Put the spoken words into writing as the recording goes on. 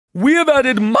We have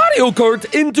added Mario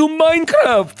Kart into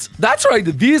Minecraft! That's right,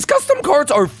 these custom carts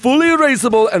are fully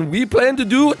raceable and we plan to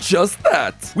do just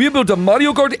that. We have built a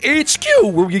Mario Kart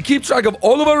HQ where we keep track of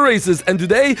all of our races, and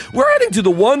today we're heading to the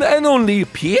one and only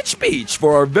Peach Beach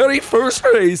for our very first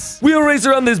race. We'll race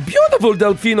around this beautiful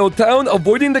Delfino town,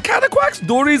 avoiding the cataquacks,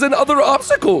 dories, and other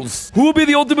obstacles. Who will be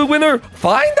the ultimate winner?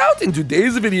 Find out in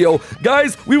today's video.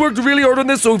 Guys, we worked really hard on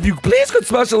this, so if you please could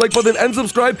smash the like button and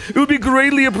subscribe, it would be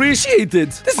greatly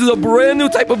appreciated. This is a brand new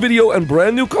type of video and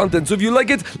brand new content, so if you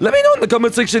like it, let me know in the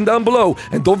comment section down below.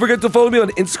 And don't forget to follow me on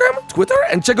Instagram, Twitter,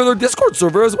 and check out our Discord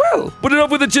server as well. But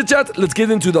enough with the chit chat, let's get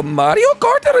into the Mario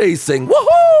Kart racing.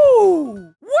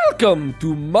 Woohoo! Welcome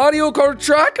to Mario Kart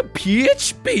track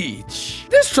Peach Beach.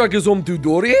 This track is home to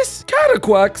Doris,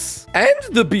 Cataquacks, and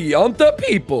the Beyonta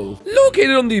people.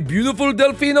 Located on the beautiful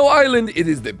Delfino Island, it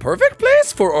is the perfect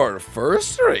place for our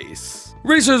first race.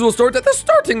 Racers will start at the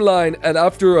starting line, and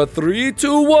after a 3,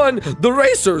 2, 1, the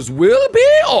racers will be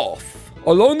off.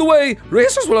 Along the way,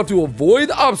 racers will have to avoid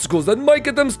obstacles that might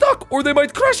get them stuck or they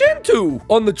might crash into.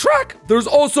 On the track, there's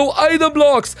also item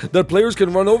blocks that players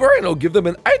can run over, and it'll give them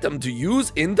an item to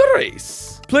use in the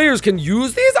race. Players can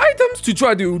use these items to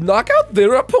try to knock out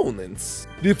their opponents.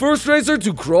 The first racer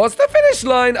to cross the finish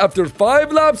line after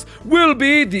 5 laps will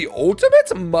be the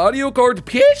ultimate Mario Kart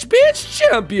Peach Beach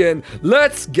champion.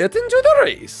 Let's get into the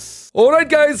race. Alright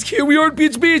guys, here we are at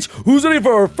Peach Beach. Who's ready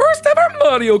for our first ever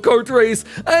Mario Kart race?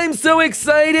 I'm so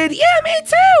excited. Yeah, me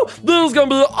too. This is gonna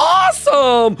be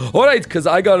awesome. Alright, because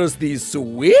I got us these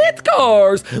sweet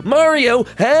cars. Mario,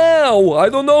 how? I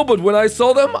don't know, but when I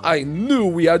saw them, I knew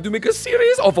we had to make a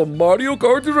series of a Mario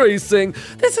Kart racing.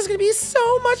 This is gonna be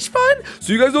so much fun.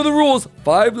 So you guys know the rules.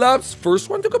 5 laps, first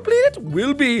one to complete it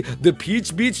will be the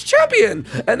Peach Beach champion.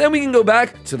 And then we can go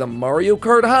back to the Mario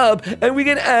Kart hub and we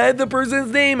can add the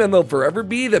person's name, and they'll forever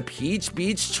be the Peach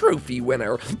Beach trophy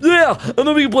winner. Yeah, and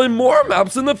then we can play more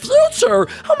maps in the future.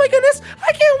 Oh my goodness,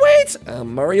 I can't wait.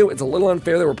 Mario, it's a little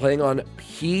unfair that we're playing on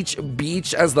Peach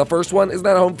Beach as the first one. Isn't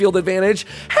that a home field advantage?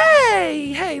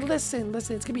 Hey, listen,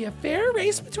 it's gonna be a fair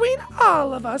race between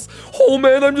all of us. Oh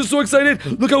man, I'm just so excited.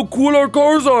 Look how cool our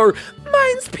cars are.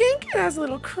 Mine's pink, it has a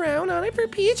little crown on it for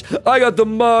Peach. I got the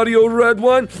Mario red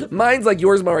one. Mine's like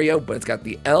yours, Mario, but it's got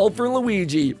the L for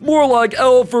Luigi. More like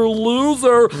L for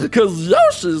loser, because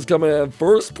Yoshi's coming in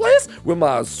first place with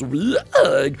my sweet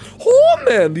egg. Oh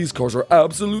man, these cars are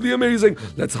absolutely amazing.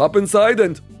 Let's hop inside,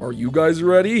 and are you guys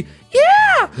ready?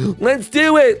 Yeah, let's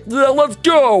do it. Let's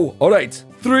go. All right,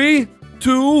 3,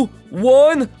 2,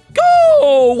 1.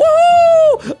 Go!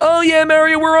 Whoa! Oh yeah,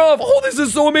 Mario, we're off. Oh, this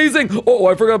is so amazing. Oh,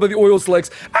 I forgot about the oil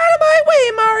slicks. Out of my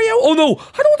way, Mario. Oh no,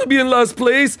 I don't want to be in last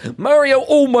place. Mario,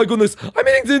 oh my goodness. I'm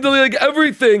hitting into like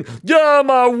everything. Get out of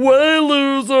my way,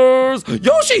 losers.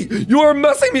 Yoshi, you are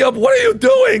messing me up. What are you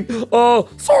doing?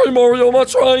 Sorry, Mario, I'm not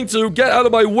trying to. Get out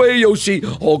of my way, Yoshi.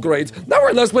 Oh, great. Now we're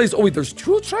in last place. Oh, wait, there's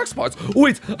 2 track spots. Oh,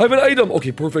 wait, I have an item.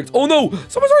 Okay, perfect. Oh no,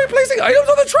 someone's already placing items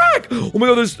on the track. Oh my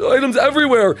god, there's items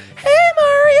everywhere. Hey,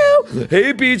 Mario.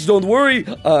 Hey, Peach, don't worry.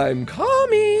 I'm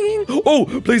coming.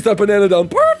 Oh, place that banana down.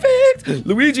 Perfect.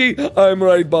 Luigi, I'm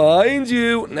right behind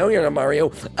you. No, you're not,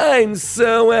 Mario. I'm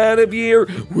so out of here.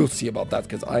 We'll see about that,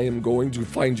 because I am going to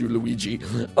find you, Luigi.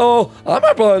 Oh, I'm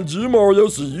right behind you, Mario,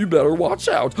 so you better watch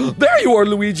out. There you are,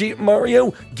 Luigi.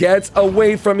 Mario, get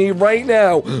away from me right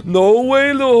now. No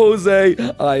way,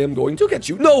 Jose. I am going to get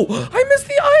you. No, I missed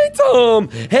the item.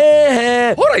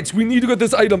 Hey. All right, we need to get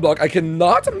this item block. I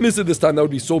cannot miss it this time. That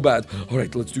would be so bad. All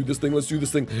right, let's do this thing.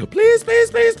 Please.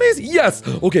 Yes.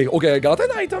 Okay, I got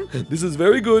an item. This is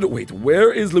very good. Wait,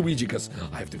 where is Luigi? Because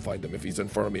I have to find him if he's in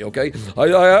front of me, okay? I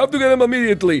have to get him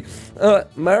immediately.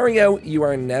 Mario, you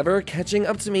are never catching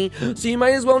up to me, so you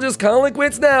might as well just call it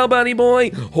quits now, buddy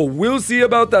boy. Oh, we'll see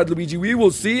about that, Luigi. We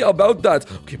will see about that.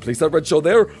 Okay, place that red shell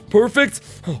there. Perfect.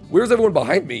 Oh, where's everyone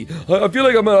behind me? I feel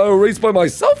like I'm in a race by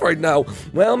myself right now.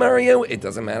 Well, Mario, it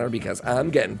doesn't matter because I'm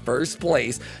getting first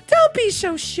place. Don't be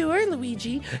so sure,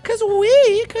 Luigi, because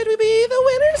we could be the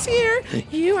winners here.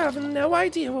 You have no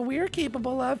idea what we are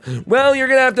capable of. Well, you're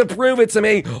gonna have to prove it to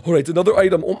me. All right, another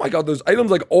item. Oh my god, there's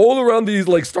items like all around these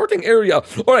like starting area.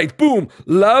 All right, boom,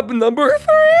 lap number 3,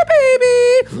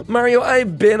 baby. Mario,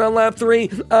 I've been on lap 3.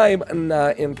 I'm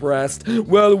not impressed.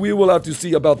 Well, we will have to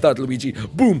see about that, Luigi.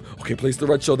 Boom. Okay, place the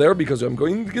red shell there because I'm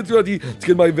going to get ready to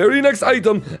get my very next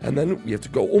item, and then we have to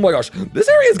go. Oh my gosh, this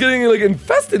area is getting like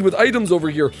infested with items over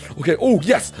here. Okay, oh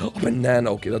yes, a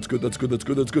banana. Okay, that's good.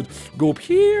 Go up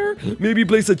here, maybe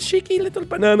place a cheeky little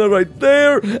banana right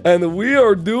there, and we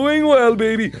are doing well,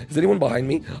 baby. Is anyone behind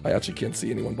me? I actually can't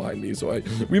see anyone behind me, so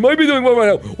we might be doing well right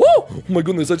now. Whoa! Oh my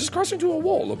goodness, I just crashed into a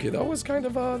wall. Okay, that was kind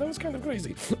of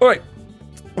crazy. All right.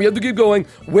 We have to keep going.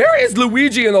 Where is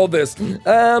Luigi in all this?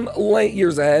 Light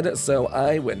years ahead, so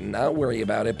I would not worry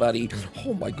about it, buddy.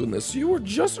 Oh my goodness, you were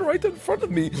just right in front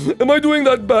of me. Am I doing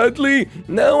that badly?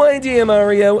 No idea,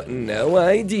 Mario. No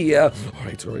idea. All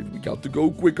right, we got to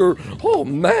go quicker. Oh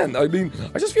man, I mean,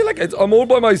 I just feel like I'm all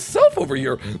by myself over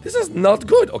here. This is not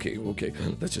good. Okay,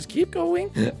 let's just keep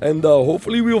going, and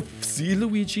hopefully we'll see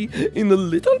Luigi in a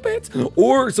little bit,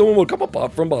 or someone will come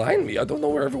up from behind me. I don't know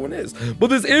where everyone is, but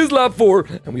this is lap 4.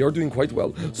 And we are doing quite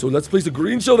well. So let's place a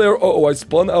green shell there. Oh, I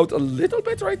spun out a little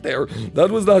bit right there. That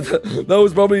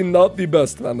was probably not the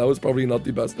best, man. That was probably not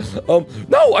the best.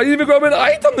 No, I didn't even grab an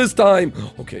item this time.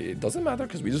 Okay, it doesn't matter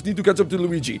because we just need to catch up to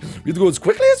Luigi. We have to go as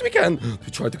quickly as we can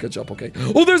to try to catch up, okay?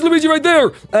 Oh, there's Luigi right there.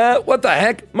 What the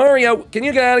heck? Mario, can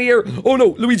you get out of here? Oh,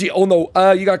 no, Luigi. Oh, no.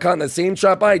 You got caught in the same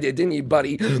trap I did, didn't you,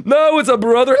 buddy? No, it's a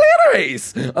brotherly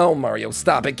race. Oh, Mario,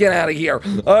 stop it. Get out of here.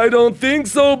 I don't think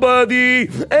so, buddy.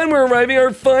 And we're arriving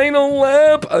our final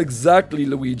lap. Exactly,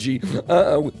 Luigi.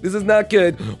 This is not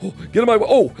good. Oh, get in my way.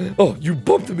 Oh, you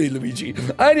bumped me, Luigi.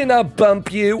 I did not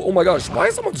bump you. Oh my gosh, why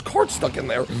is someone's cart stuck in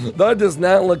there? That does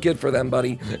not look good for them,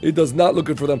 buddy. It does not look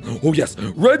good for them. Oh yes,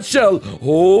 red shell.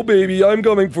 Oh baby, I'm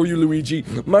coming for you, Luigi.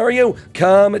 Mario,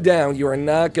 calm down. You are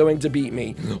not going to beat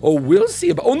me. Oh, we'll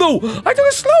see about. Oh no, I took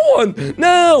a slow one.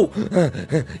 No.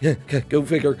 Go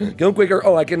figure. Go quicker.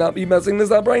 Oh, I cannot be messing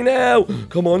this up right now.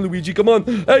 Come on, Luigi. Come on.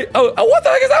 Hey. What the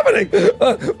heck is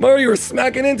happening? Mario, you're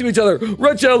smacking into each other.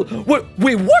 Red shell. Wait,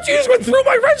 what? You just went through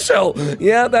my red shell.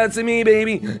 Yeah, that's me,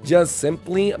 baby. Just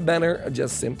simply better.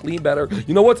 Just simply better.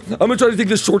 You know what? I'm going to try to take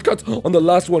this shortcut on the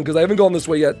last one because I haven't gone this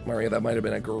way yet. Mario, that might have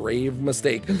been a grave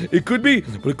mistake. It could be,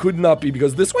 but it could not be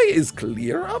because this way is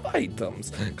clear of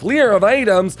items. Clear of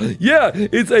items? Yeah,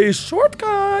 it's a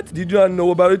shortcut. Did you not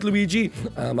know about it, Luigi?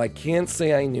 I can't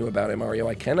say I knew about it, Mario.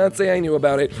 I cannot say I knew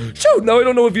about it. Shoot, now I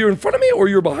don't know if you're in front of me or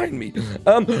you're behind me.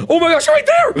 Oh my gosh, right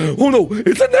there! Oh no,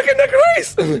 it's a neck and neck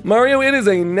race! Mario, it is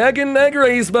a neck and neck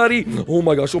race, buddy. Oh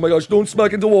my gosh, don't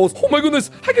smack into walls. Oh my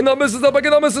goodness, I cannot mess this up, I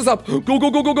cannot mess this up. Go.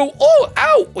 Oh,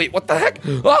 ow! Wait, what the heck?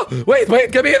 Ah,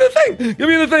 wait, get me in the thing! Get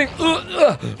me in the thing!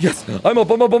 Yes, I'm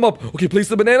up. Okay, place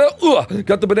the banana.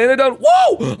 Got the banana down.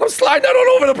 Whoa! I'm sliding out all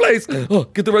over the place.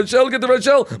 Get the red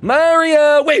shell,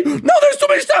 Mario! Wait, no, there's too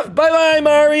much stuff! Bye-bye,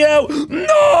 Mario!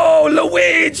 No,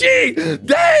 Luigi!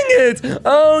 Dang it!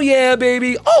 Oh yeah,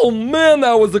 baby. Oh man,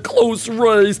 that was a close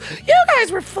race. You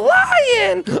guys were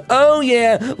flying. Oh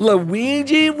yeah,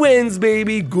 Luigi wins,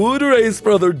 baby. Good race,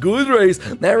 brother. Good race.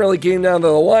 That really came down to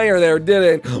the wire there,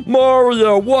 didn't it?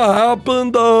 Mario, what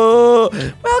happened? Well,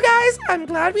 guys, I'm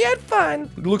glad we had fun.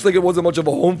 It looks like it wasn't much of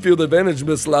a home field advantage,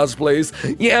 Miss Last Place.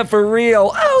 Yeah, for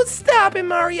real. Oh, stop it,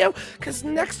 Mario. Because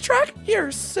next track,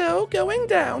 you're so going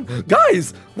down.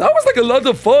 Guys, that was like a lot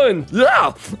of fun.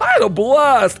 Yeah, I had a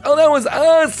blast. Oh, that was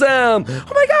awesome.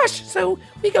 Oh my gosh, so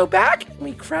we go back and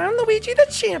we crown Luigi the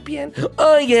champion.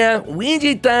 Oh yeah,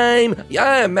 Luigi time.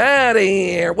 Yeah, I'm out of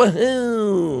here.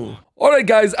 Woohoo. Alright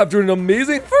guys, after an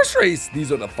amazing first race,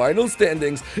 these are the final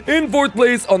standings. In 4th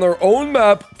place on our own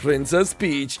map, Princess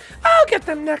Peach. I'll get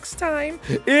them next time.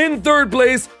 In 3rd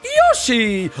place,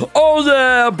 Yoshi. Oh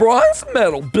yeah, bronze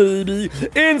medal, baby.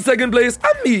 In 2nd place,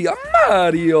 me,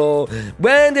 Mario.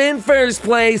 And in 1st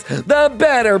place, the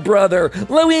better brother,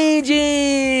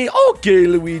 Luigi. Okay,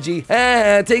 Luigi.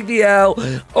 Take the L.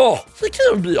 Oh, you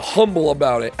can't be humble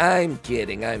about it. I'm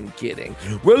kidding.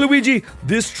 Well, Luigi,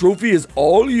 this trophy is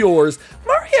all yours.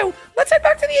 Mario, let's head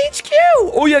back to the HQ.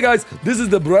 Oh yeah, guys, this is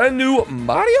the brand new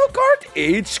Mario Kart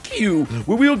HQ,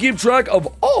 where we'll keep track of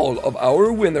all of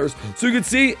our winners. So you can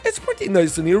see, it's pretty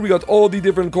nice in here. We got all the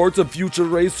different carts of future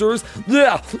racers.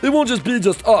 Yeah, it won't just be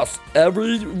just us.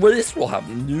 Every race will have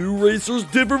new racers,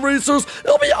 different racers.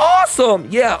 It'll be awesome.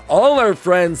 Yeah, all our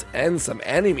friends and some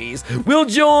enemies will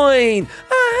join.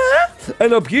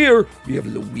 And up here, we have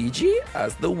Luigi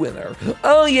as the winner.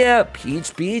 Oh yeah,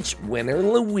 Peach, winner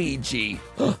Luigi.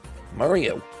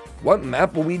 Mario, what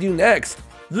map will we do next?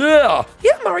 Yeah,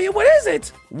 Mario, what is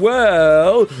it?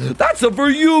 Well, that's up for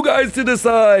you guys to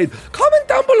decide. Comment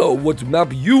down below what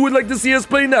map you would like to see us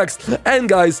play next. And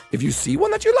guys, if you see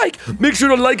one that you like, make sure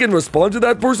to like and respond to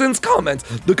that person's comment.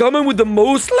 The comment with the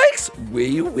most likes,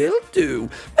 we will do.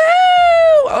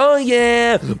 Oh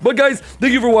yeah. But guys,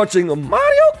 thank you for watching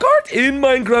Mario Kart in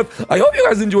Minecraft. I hope you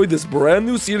guys enjoyed this brand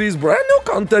new series, brand new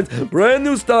content, brand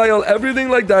new style, everything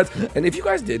like that. And if you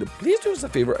guys did, please do us a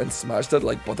favor and smash that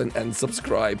like button and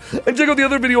subscribe. And check out the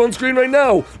other video on screen right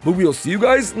now. But we'll see you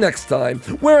guys next time,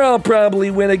 where I'll probably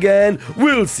win again.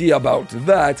 We'll see about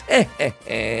that.